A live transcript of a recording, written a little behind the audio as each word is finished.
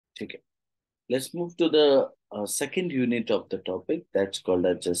ठीक है. Let's move to the second unit of the topic that's called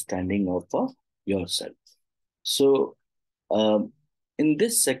as just standing up for yourself. So, um, in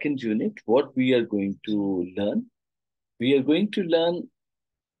this second unit, what we are going to learn, we are going to learn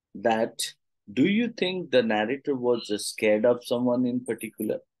that do you think the narrator was just scared of someone in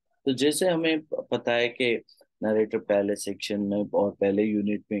particular? तो जैसे हमें पता है कि narrator पहले section में और पहले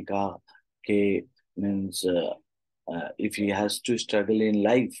यूनिट में कहा कि means if he has to struggle in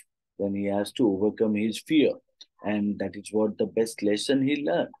life, then he has to overcome his fear, and that is what the best lesson he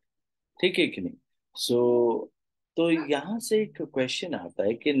learned. ठीक है कि नहीं? सो तो यहाँ से एक क्वेश्चन आता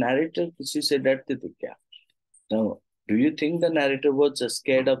है कि नरेटर किसी से डरते थे क्या? Now, do you think the narrator was just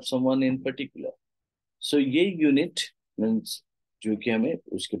scared of someone in particular? So ये यूनिट मीन्स जो कि हमें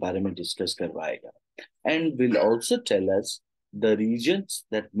उसके बारे में डिस्कस करवाएगा, and will also tell us the regions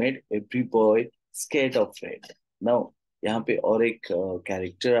that made every boy scared of red. Now यहाँ पे और एक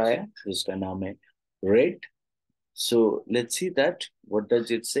कैरेक्टर आया जिसका नाम है red. So let's see that what does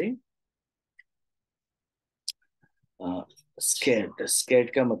it say. Scared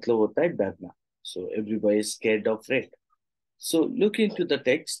का मतलब होता है डरना. So everybody is scared of red. So look into the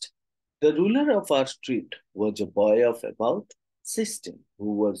text. The ruler of our street was a boy of about 16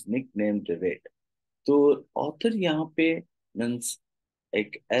 who was nicknamed Red. तो author यहाँ पे means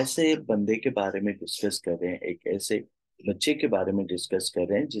एक ऐसे बंदे के बारे में डिस्कस कर रहे हैं, एक ऐसे बच्चे के बारे में डिस्कस कर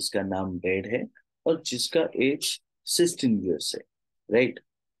रहे हैं जिसका नाम रेड है और जिसका एज 16 ईयर्स है. Right.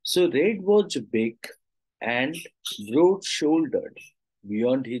 So red was big and broad shouldered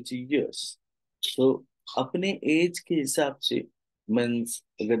beyond his years. तो अपने एज के हिसाब से मीन्स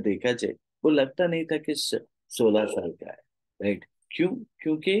अगर देखा जाए वो लगता नहीं था कि 16 साल का है. राइट. क्यों?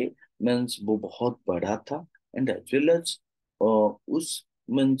 क्योंकि मीन्स वो बहुत बड़ा था एंड एज वेल एज उस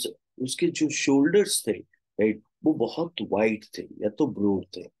मीन्स उसके जो शोल्डर्स थे, राइट, वो बहुत वाइड थे या तो ब्रॉड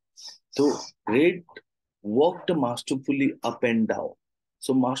थे. तो red walked masterfully up and down.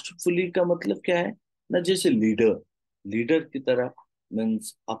 So masterfully का मतलब क्या है ना, जैसे लीडर लीडर की तरह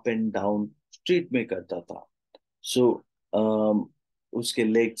means up and down street में करता था. सो उसके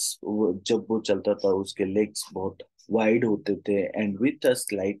लेग्स जब वो चलता था उसके लेग्स बहुत वाइड होते थे and with a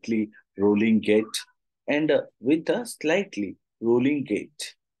slightly rolling gate and with a slightly rolling gate.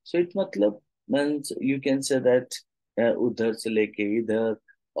 So it मतलब means you can say that उधर से लेके इधर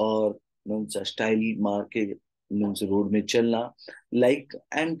और मीन्स स्टाइल मार के मीन्स रोड में चलना लाइक.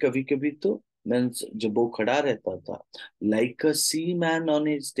 एंड कभी कभी तो मीन्स जब वो खड़ा रहता था like a C man on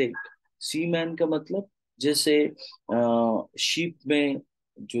his deck. C man का मतलब जैसे शिप में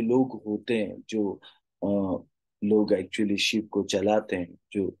जो लोग होते हैं, जो लोग एक्चुअली शिप को चलाते हैं,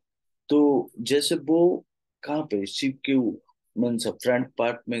 जो तो जैसे वो कहाँ पे शिप के मीन्स फ्रंट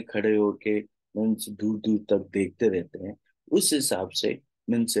पार्ट में खड़े होके मीन्स दूर दूर तक देखते रहते हैं, उस हिसाब से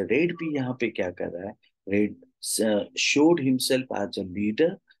मीन्स रेड भी यहाँ पे क्या कर रहा है. Red showed himself as a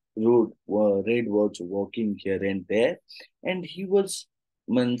leader. Red was walking here and there, and he was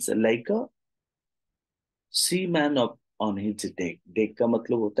means like a C man on his deck. Deck का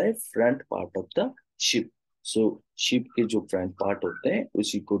मतलब होता है front part of the ship. So ship के जो front part होते हैं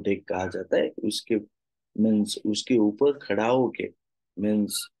उसी को डेक कहा जाता है. उसके मीन्स उसके ऊपर खड़ा होके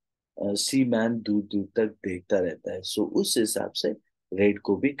मीन्स सी मैन दूर दूर तक देखता रहता है. सो उस हिसाब से रेड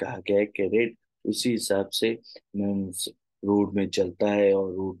को भी कहा गया है कि रेड उसी हिसाब से मीन्स रोड में चलता है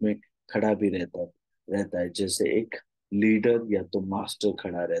और रोड में खड़ा भी रहता है जैसे एक लीडर या तो मास्टर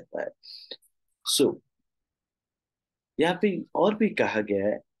खड़ा रहता है. सो यहाँ पे और भी कहा गया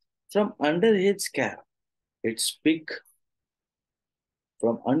है from under his cap it speak.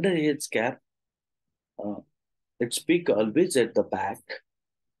 From under his cap it speak always at the back.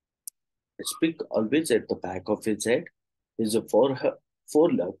 It speak always at the back of his head. His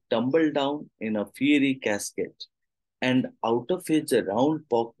forelock tumbled down in a fiery cascade, and out of his round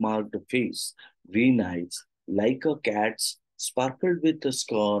pockmarked face, green eyes, like a cat's, sparkled with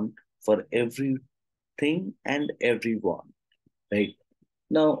scorn for everything and everyone. Right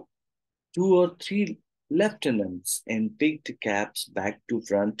now, two or three lieutenants in peaked caps back to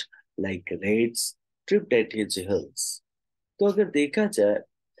front like raids tripped at his heels. तो अगर देखा जाए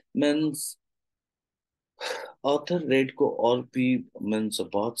means author red को और भी means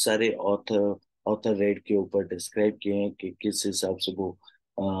बहुत सारे author author red के ऊपर डिस्क्राइब किए हैं कि किस हिसाब से वो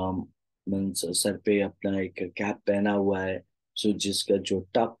मीन्स सर पे अपना एक कैप पहना हुआ है. सो जिसका जो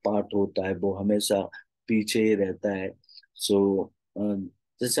टॉप पार्ट होता है वो हमेशा पीछे ही रहता है. सो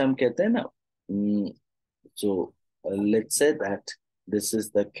जैसे हम कहते हैं ना, so let's say that this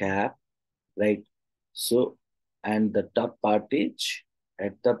is the cap, right? So, and the top part is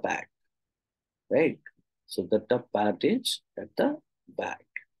at the back, right? So the top part is at the back.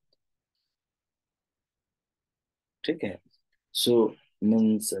 ठीक है. So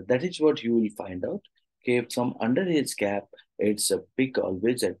means that is what you will find out. Okay, from under his cap, it's a pick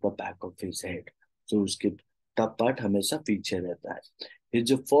always at the back of his head. So उसके top part हमेशा पीछे रहता है.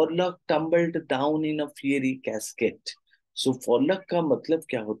 His forelock tumbled down in a fiery cascade. So forelock का मतलब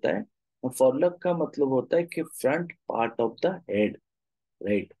क्या होता है? Forelock का मतलब होता है कि front part of the head,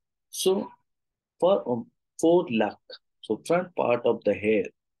 right? So for forelock, so front part of the hair.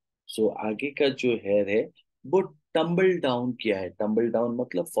 सो आगे का जो हेयर है वो टम्बल डाउन किया है. टम्बल डाउन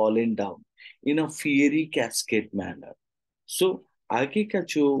मतलब fallen down in a fiery cascade manner. सो आगे का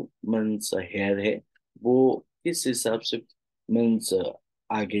जो मीन्स हेयर है वो किस हिसाब से मीन्स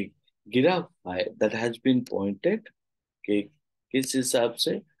आगे गिरा हुआ है. दैट हैज बीन पॉइंटेड कि किस हिसाब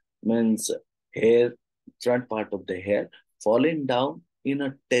से means hair front part of the hair fallen down in a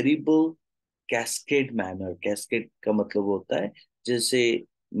terrible cascade manner. Cascade का मतलब होता है जैसे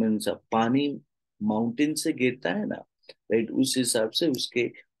मीन्स पानी माउंटेन से गिरता है ना, राइट, उस हिसाब से उसके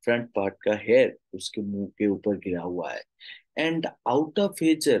फ्रंट पार्ट का हेयर उसके मुंह के ऊपर गिरा हुआ है. And out of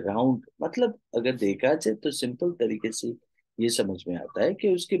his round मतलब अगर देखा जाए तो सिंपल तरीके से ये समझ में आता है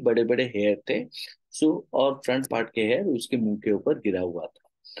कि उसके बड़े बड़े हेयर थे. सो और फ्रंट पार्ट के हेयर उसके मुंह के ऊपर गिरा हुआ था.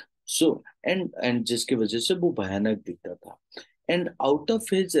 सो एंड जिसकी वजह से वो भयानक दिखता था. And out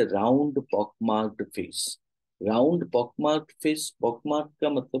of his round पॉकमार्क्ड face. Round पॉकमार्क्ड face, पॉकमार्क का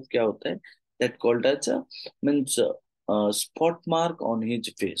मतलब क्या होता है? That called as a means spot mark on his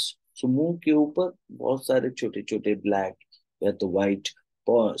face. सो मुंह के ऊपर बहुत सारे छोटे छोटे ब्लैक या तो वाइट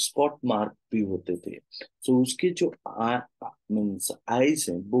स्पॉट मार्क भी होते थे. सो उसके जो मीन्स आईज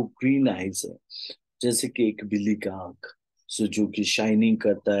है वो ग्रीन आईज है, जैसे कि एक बिल्ली का आंख. सो जो कि शाइनिंग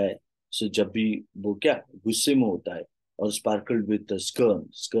करता है. सो जब भी वो क्या गुस्से में होता है. और स्पार्कल्ड विद स्कर्न.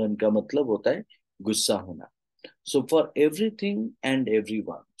 स्कर्न का मतलब होता है गुस्सा होना. So for everything and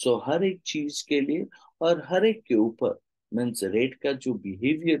everyone, सो हर एक चीज के लिए और हर एक के ऊपर मीन्स रेड का जो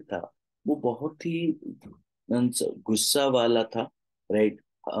बिहेवियर था वो बहुत ही मीन्स गुस्सा वाला था, राइट.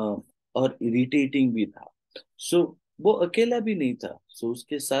 और इरिटेटिंग भी था. सो वो अकेला भी नहीं था. सो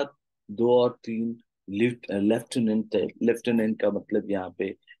उसके साथ दो और तीन लेफ्टिनेंट थे. लेफ्टिनेंट का मतलब यहाँ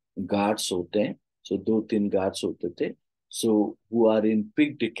पे गार्ड्स होते हैं. सो दो तीन गार्ड्स होते थे. So who are in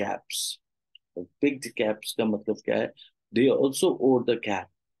पिग्ड caps. पिग्ड caps का मतलब क्या है? They also over the cap,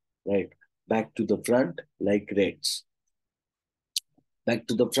 right, back to the front like Reds. Back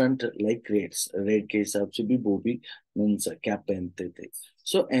to the front like Reds, red के हिसाब से भी वो भी मीन्स कैप पहनते थे.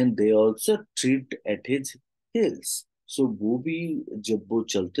 So and they also tripped at his hills. सो वो भी जब वो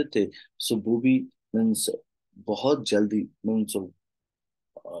चलते थे सो वो भी मीन्स बहुत जल्दी means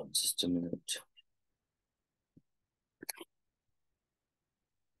just a minute.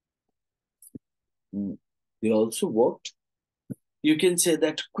 They also worked, you can say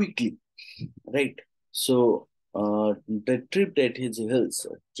that quickly, right. So the tripped at his heels.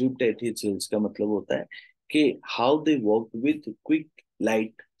 Tripped at his heels का मतलब होता है कि how they walked with quick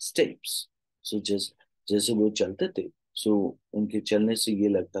light steps. So जैसे वो चलते थे. So उनके चलने से ये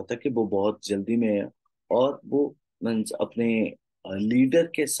लगता था कि वो बहुत जल्दी में है. और वो मीन्स अपने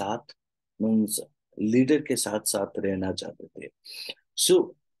लीडर के साथ मीन्स लीडर के साथ साथ रहना चाहते थे.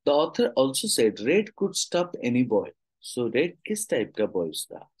 So the author also said Red could stop any boy. So Red किस टाइप का बॉयज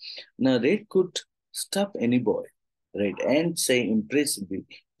था ना? Red could stop any boy, right, and say impressively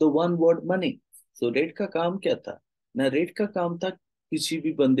the one word money. So Red का काम क्या था ना? Red का काम था किसी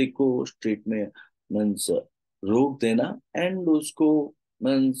भी बंदे को स्ट्रीट में मीन्स रोक देना एंड उसको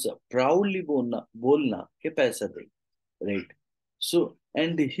मीन्स प्राउडली बोलना बोलना कि पैसा दे, right. So,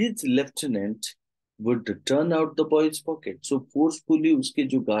 and his lieutenant would turn out the boy's pocket. So, forcefully उसके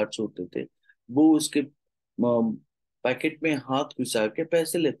जो गार्ड्स होते थे वो उसके पैकेट में हाथ घुसा के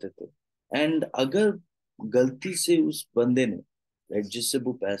पैसे लेते थे. एंड अगर गलती से उस बंदे ने, right, जिससे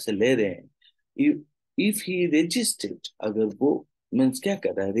वो पैसे ले रहे हैं, इफ ही रेजिस्टेड, अगर वो मीन्स क्या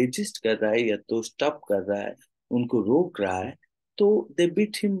कर रहा है, रेजिस्ट कर रहा है या तो स्टॉप कर रहा है, उनको रोक रहा है, तो दे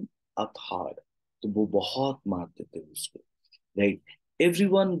बीट हिम अप हार्ड. तो वो बहुत मारते थे उसको, right.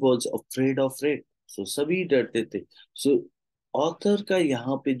 Everyone was afraid of red. सो सभी डरते थे. सो ऑथर का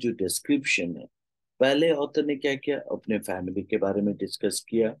यहाँ पे जो डिस्क्रिप्शन है, पहले ऑथर ने क्या किया, अपने फैमिली के बारे में डिस्कस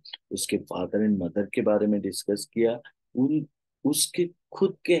किया, उसके फादर एंड मदर के बारे में डिस्कस किया, उन उसके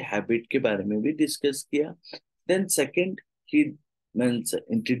खुद के हैबिट के बारे में भी डिस्कस किया. Then second he means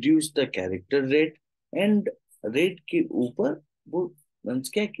introduce the character red. And red के ऊपर वो मीन्स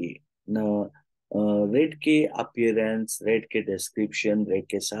क्या किए ना, रेड के अपीयरेंस, रेड के डिस्क्रिप्शन, रेड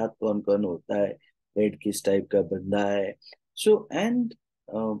के साथ कौन कौन होता है, रेड किस टाइप का बंदा है. सो एंड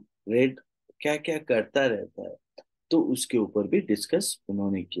रेड क्या क्या करता रहता है, तो उसके ऊपर भी डिस्कस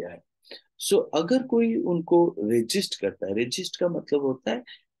उन्होंने किया है. सो अगर कोई उनको रेजिस्ट करता है, रेजिस्ट का मतलब होता है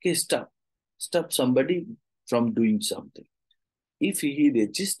कि stop somebody from doing something. If he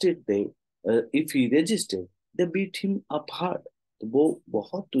resisted, they beat him up hard. तो वो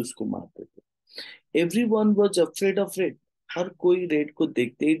बहुत उसको मारते थे. Everyone was afraid of Red. हर कोई रेड को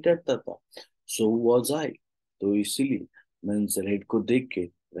देखते ही डरता था. So was I. तो इसीलिए मीन्स रेड को देख के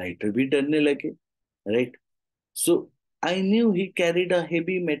राइटर भी डरने लगे, right. So I knew he carried a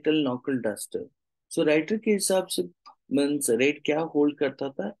heavy metal नॉकल duster. So writer के हिसाब से मीन्स रेड क्या होल्ड करता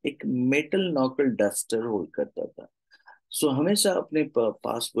था, एक मेटल नॉकल डस्टर होल्ड करता था. सो हमेशा अपने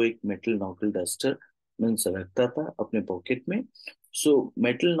पास वो एक मेटल नॉकल डस्टर मीन्स रखता था अपने पॉकेट में. सो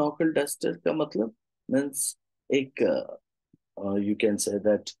मेटल नॉकल डस्टर का मतलब मीन्स एक, यू कैन से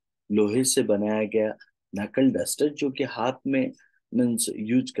दैट, लोहे से बनाया गया नकल डस्टर जो कि हाथ में मीन्स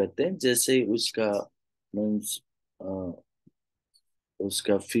यूज करते हैं. जैसे उसका मीन्स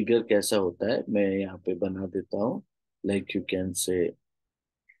उसका फिगर कैसा होता है मैं यहाँ पे बना देता हूँ. Like you can say,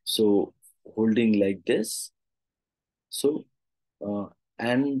 so holding like this. So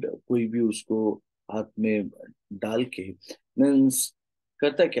and कोई भी उसको हाथ में डाल के मीन्स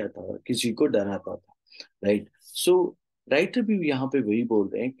करता क्या था, किसी को डराता था, राइट. सो राइटर भी यहाँ पे वही बोल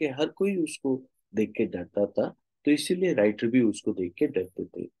रहे हैं कि हर कोई उसको देख के डरता था, तो इसीलिए राइटर भी उसको देख के डरते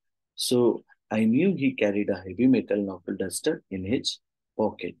थे. सो I knew he carried a heavy metal नॉकल duster in his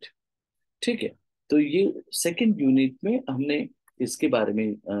pocket. ठीक है. तो ये सेकंड यूनिट में हमने इसके बारे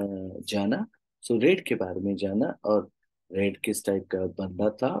में जाना. सो रेड के बारे में जाना, और रेड किस टाइप का बंदा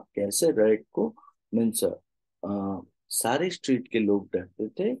था, कैसे रेड को मीन्स सारे स्ट्रीट के लोग डरते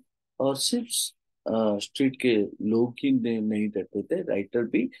थे, और सिर्फ स्ट्रीट के लोग ही नहीं डरते थे, राइटर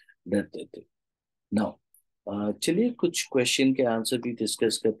भी डरते थे. नाउ चलिए कुछ क्वेश्चन के आंसर भी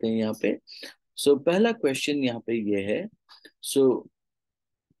डिस्कस करते हैं यहाँ पे. सो पहला क्वेश्चन यहाँ पे ये है. सो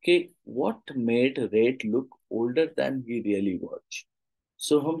कि what made Red look older than he really was.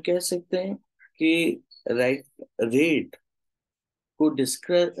 सो हम कह सकते हैं कि राइट रेड को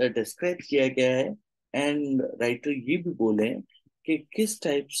डिस्क्राइब किया गया है, एंड राइटर ये भी बोले हैं कि किस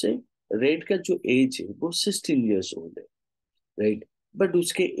टाइप से रेड का जो एज है वो 16 years ओल्ड है, राइट. बट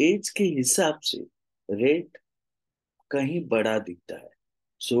उसके एज के हिसाब से रेड कहीं बड़ा दिखता है.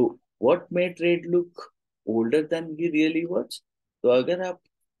 So what made red look older then he really was. तो अगर आप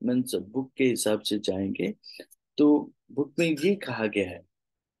मीन्स बुक के हिसाब से जाएंगे तो बुक में ये कहा गया है,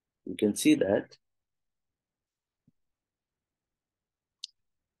 you can see that.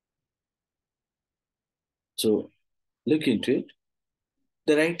 So look into it.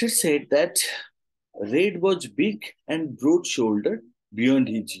 The writer said that Reid was big and broad-shouldered beyond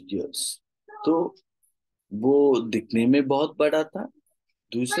his years. तो वो दिखने में बहुत बड़ा था.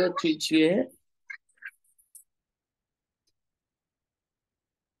 दूसरा चीज ये है,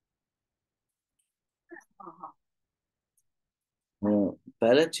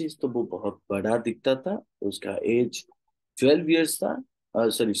 पहला चीज तो वो बहुत बड़ा दिखता था. उसका एज 12 years था,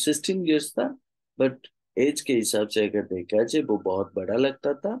 सॉरी 16 years था. बट एज के हिसाब से अगर देखा जाए वो बहुत बड़ा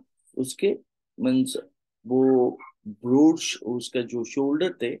लगता था. उसके मीन्स वो ब्रोड, उसका जो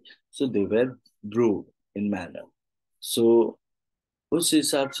शोल्डर थे, सो दे वर ब्रोड इन मैनर. सो उस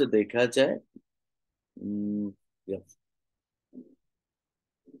हिसाब से देखा जाए, या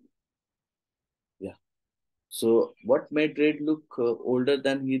या so what made Red look older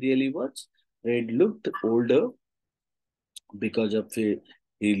than he really was? Red looked older because of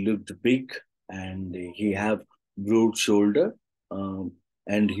he looked big, and he have broad shoulder,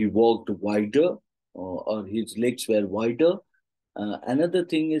 and he walked wider, or his legs were wider. Another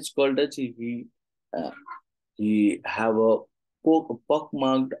thing is called as uh, he have a pock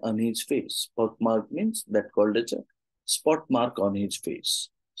marked on his face. Pock mark means that called as a spot mark on his face.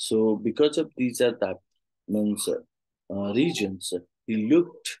 So because of these are that means regions, he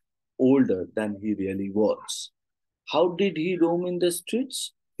looked older than he really was. How did he roam in the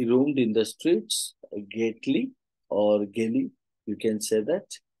streets? He roamed in the streets gaily or gaily, you can say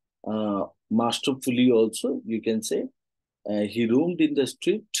that. Masterfully also, you can say. He roamed in the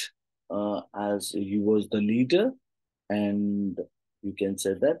street as he was the leader, and you can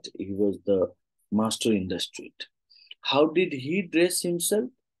say that he was the master in the street. How did he dress himself?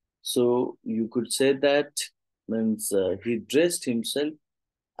 So you could say that means he dressed himself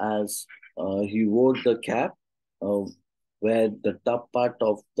as he wore the cap, uh, where the top part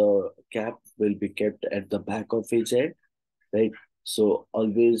of the cap will be kept at the back of his head, right? So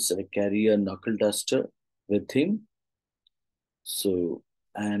always carry a knuckle duster with him. So,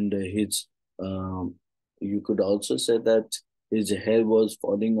 and his, you could also say that his hair was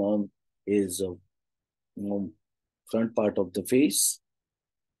falling on his front part of the face.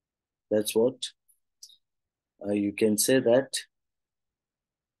 That's what you can say that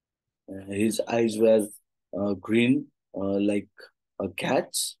his eyes were green like a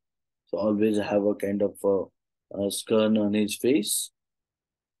cat's. So always have a kind of a scar on his face.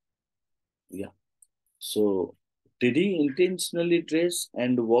 Yeah. So did he intentionally dress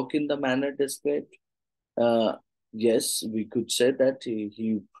and walk in the manner described? Uh, yes, we could say that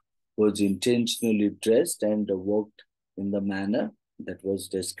he was intentionally dressed and walked in the manner that was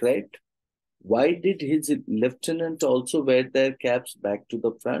described. Why did his lieutenant also wear their caps back to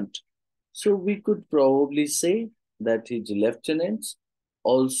the front? So we could probably say that his lieutenants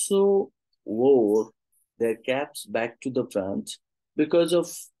also wore their caps back to the front because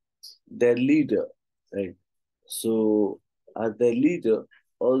of their leader, right? So as their leader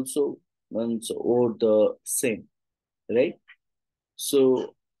also once wore the same, right?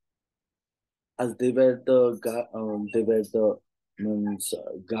 So as they were the means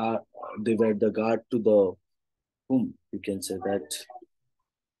guard, they were the guard to the whom you can say that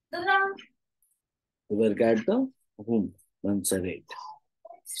they were guard the whom once arrayed.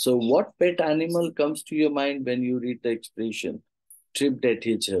 So what pet animal comes to your mind when you read the expression tripped at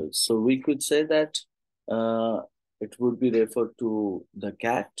his heels? So we could say that it would be referred to the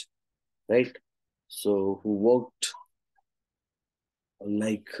cat, right? So who walked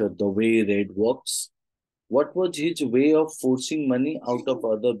like the way Red walks. What was his way of forcing money out of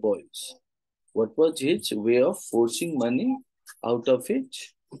other boys? What was his way of forcing money out of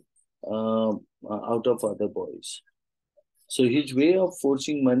out of other boys? So his way of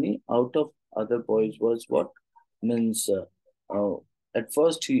forcing money out of other boys was what? Means at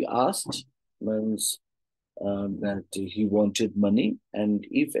first he asked means that he wanted money, and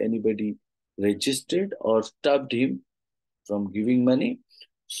if anybody registered or stopped him from giving money,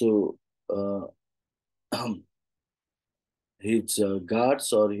 so uh, his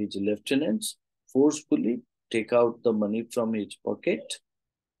guards or his lieutenants forcefully take out the money from his pocket,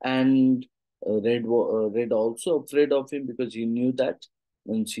 and Red also afraid of him because he knew that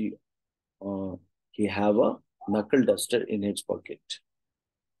once uh, he have a knuckle duster in his pocket.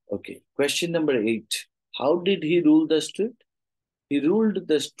 Okay, question number 8. How did he rule the street? He ruled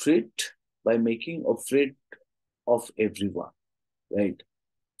the street by making afraid of everyone, right?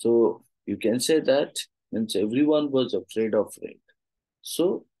 So you can say that means everyone was afraid of Red.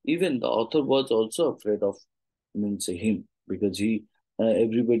 So even the author was also afraid of means him because he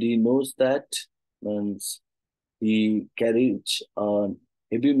everybody knows that means he carried a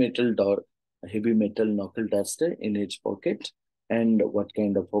heavy metal knuckle duster in his pocket, and what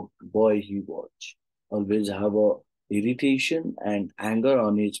kind of a boy he was. Always have a irritation and anger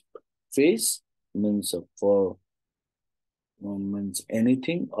on his face means for means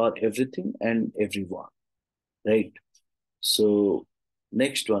anything or everything and everyone, right? So,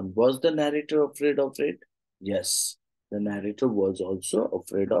 next one, was the narrator afraid of Red? Yes, the narrator was also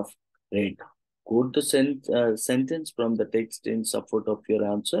afraid of Red. Quote the sentence from the text in support of your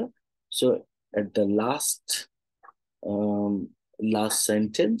answer. So, at the last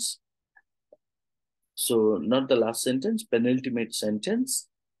sentence, so not the last sentence, penultimate sentence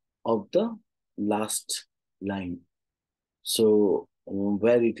of the last line. So,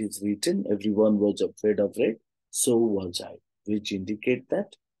 where it is written, everyone was afraid of Red, so was I, which indicate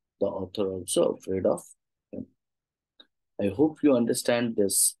that the author also afraid of him. I hope you understand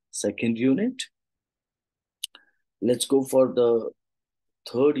this second unit. Let's go for the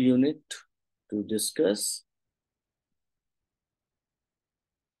third unit to discuss.